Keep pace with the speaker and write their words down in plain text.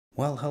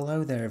Well,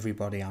 hello there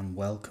everybody and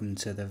welcome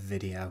to the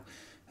video.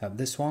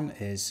 This one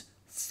is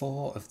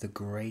 4 of the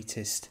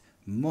greatest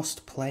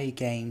must-play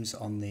games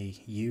on the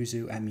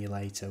Yuzu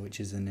emulator, which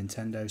is the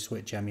Nintendo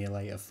Switch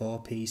Emulator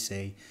for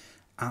PC.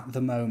 At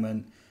the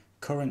moment,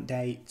 current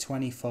date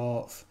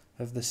 24th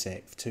of the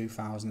 6th,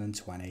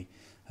 2020.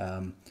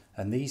 And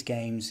these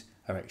games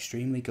are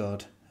extremely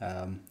good.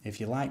 If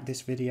you like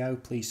this video,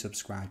 please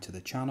subscribe to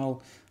the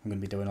channel. I'm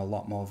going to be doing a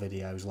lot more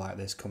videos like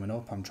this coming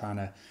up. I'm trying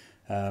to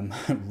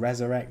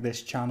resurrect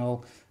this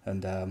channel,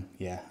 and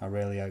yeah, I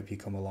really hope you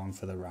come along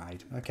for the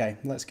ride. Okay,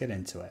 let's get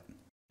into it.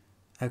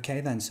 Okay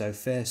then, so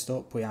first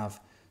up we have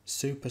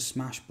Super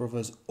Smash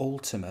Bros.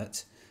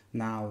 Ultimate.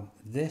 Now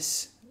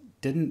this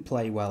didn't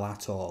play well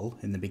at all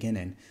in the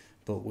beginning,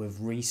 but with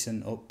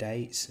recent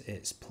updates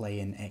it's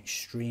playing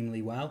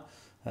extremely well.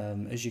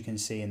 As you can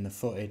see in the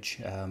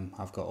footage,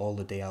 I've got all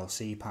the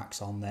DLC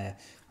packs on there.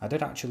 I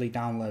did actually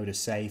download a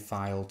save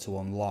file to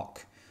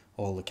unlock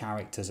all the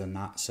characters and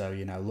that, so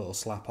you know, a little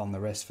slap on the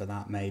wrist for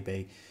that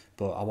maybe,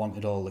 but I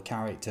wanted all the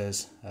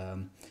characters.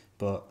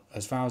 But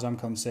as far as I'm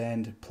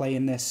concerned,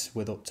 playing this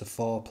with up to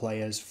 4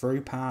 players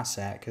through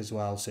Parsec as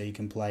well, so you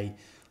can play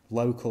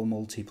local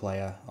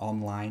multiplayer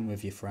online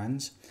with your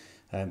friends.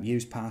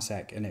 Use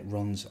Parsec and it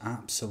runs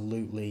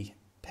absolutely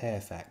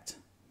perfect,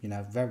 you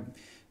know,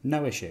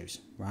 no issues,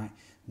 right?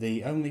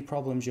 The only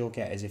problems you'll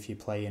get is if you're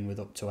playing with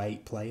up to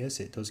 8 players.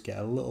 It does get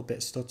a little bit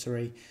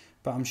stuttery,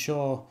 but I'm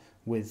sure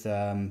with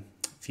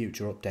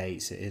future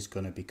updates it is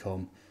going to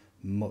become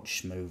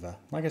much smoother.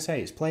 Like I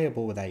say, it's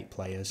playable with 8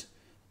 players,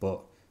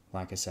 but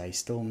like I say,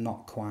 still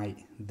not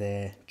quite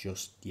there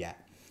just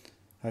yet.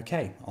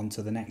 Okay, on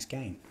to the next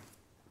game.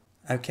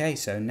 Okay,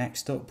 so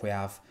next up we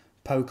have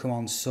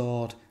Pokemon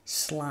Sword /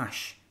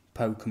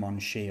 Pokemon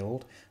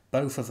Shield.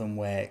 Both of them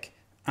work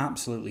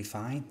absolutely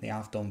fine. They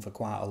have done for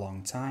quite a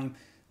long time.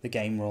 The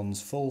game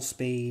runs full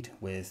speed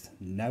with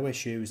no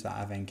issues that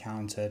I've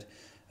encountered.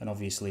 And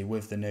obviously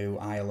with the new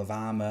Isle of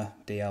Armor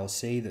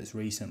DLC that's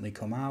recently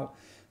come out,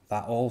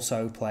 that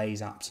also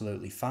plays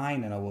absolutely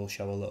fine, and I will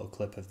show a little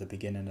clip of the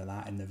beginning of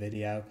that in the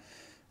video.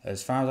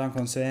 As far as I'm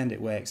concerned,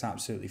 it works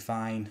absolutely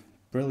fine.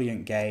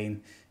 Brilliant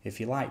game. If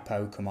you like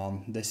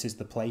Pokemon, this is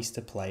the place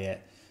to play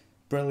it.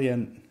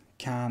 Brilliant.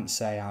 Can't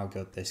say how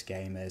good this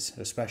game is,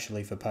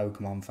 especially for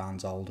Pokemon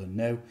fans old and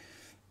new.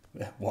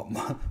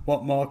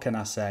 What more can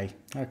I say?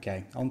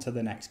 Okay, on to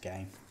the next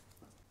game.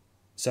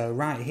 So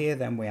right here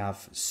then we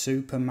have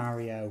Super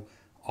Mario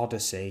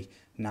Odyssey.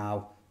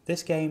 Now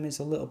this game is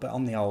a little bit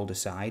on the older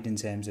side in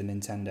terms of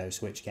Nintendo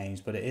Switch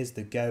games, but it is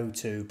the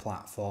go-to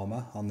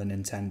platformer on the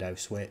Nintendo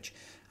Switch,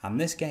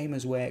 and this game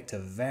has worked a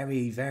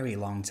very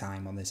long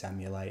time on this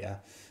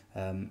emulator.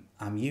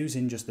 I'm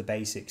using just the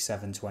basic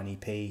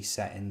 720p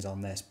settings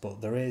on this,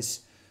 but there is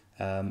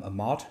a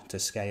mod to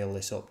scale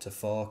this up to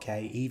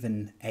 4K,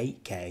 even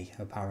 8K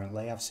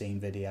apparently. I've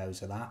seen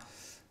videos of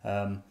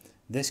that.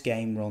 This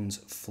game runs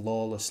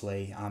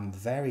flawlessly. I'm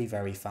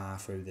very far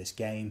through this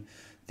game.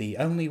 The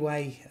only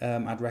way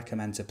I'd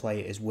recommend to play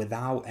it is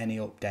without any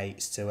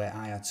updates to it.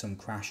 I had some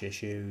crash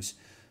issues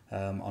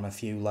on a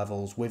few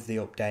levels with the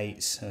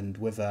updates, and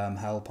with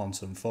help on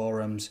some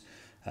forums.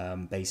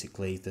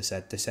 Basically they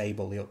said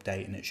disable the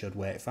update and it should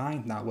work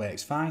fine. That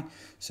works fine.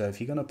 So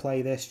if you're going to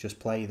play this, just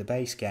play the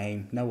base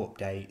game, no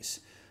updates,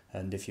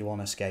 and if you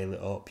want to scale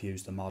it up,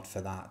 use the mod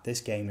for that.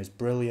 This game is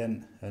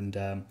brilliant,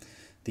 and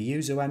the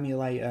Yuzu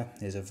emulator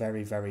is a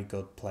very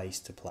good place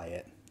to play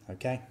it.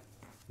 Okay,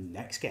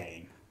 next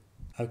game.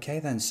 Okay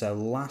then, so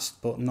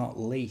last but not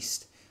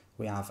least,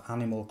 we have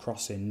Animal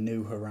Crossing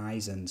New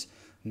Horizons.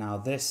 Now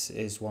this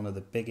is one of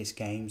the biggest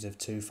games of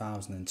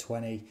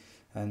 2020,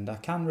 and I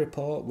can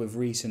report with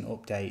recent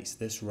updates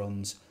this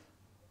runs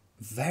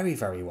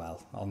very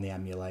well on the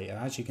emulator.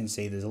 As you can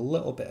see, there's a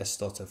little bit of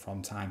stutter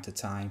from time to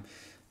time.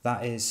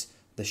 That is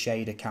the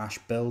shader cache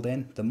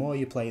building. The more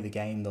you play the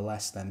game, the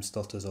less them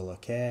stutters will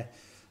occur.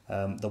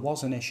 There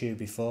was an issue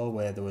before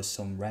where there was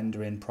some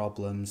rendering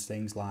problems,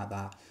 things like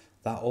that.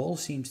 That all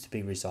seems to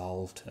be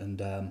resolved, and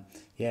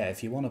yeah,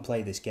 if you want to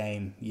play this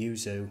game,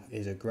 Yuzu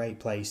is a great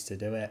place to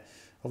do it.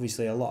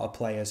 Obviously a lot of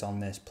players on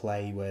this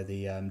play where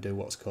they do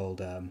what's called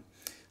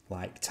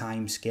like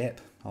time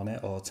skip on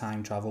it, or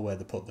time travel, where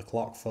they put the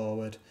clock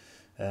forward.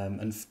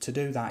 And to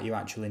do that you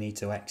actually need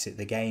to exit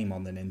the game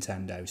on the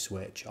Nintendo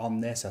Switch. On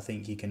this I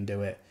think you can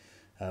do it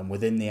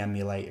within the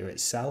emulator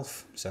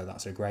itself, so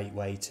that's a great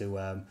way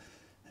to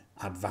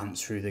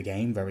advance through the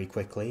game very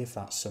quickly if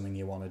that's something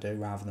you want to do,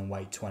 rather than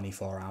wait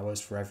 24 hours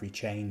for every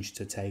change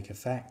to take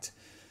effect.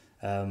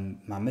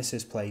 My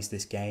missus plays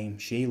this game,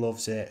 she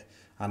loves it.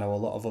 I know a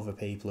lot of other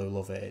people who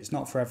love it. It's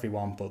not for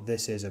everyone, but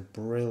this is a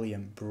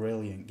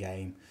brilliant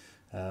game.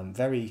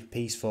 Very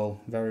peaceful,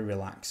 very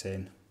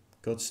relaxing,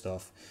 good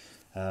stuff.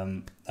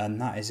 And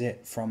that is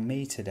it from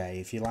me today.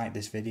 If you like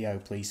this video,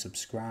 please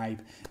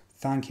subscribe.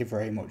 Thank you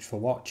very much for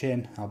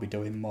watching. I'll be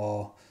doing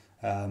more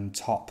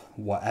top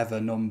whatever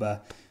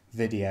number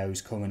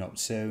videos coming up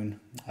soon.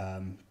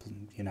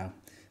 You know,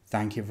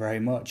 thank you very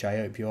much. I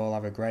hope you all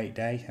have a great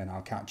day, and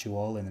I'll catch you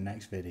all in the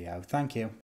next video. Thank you.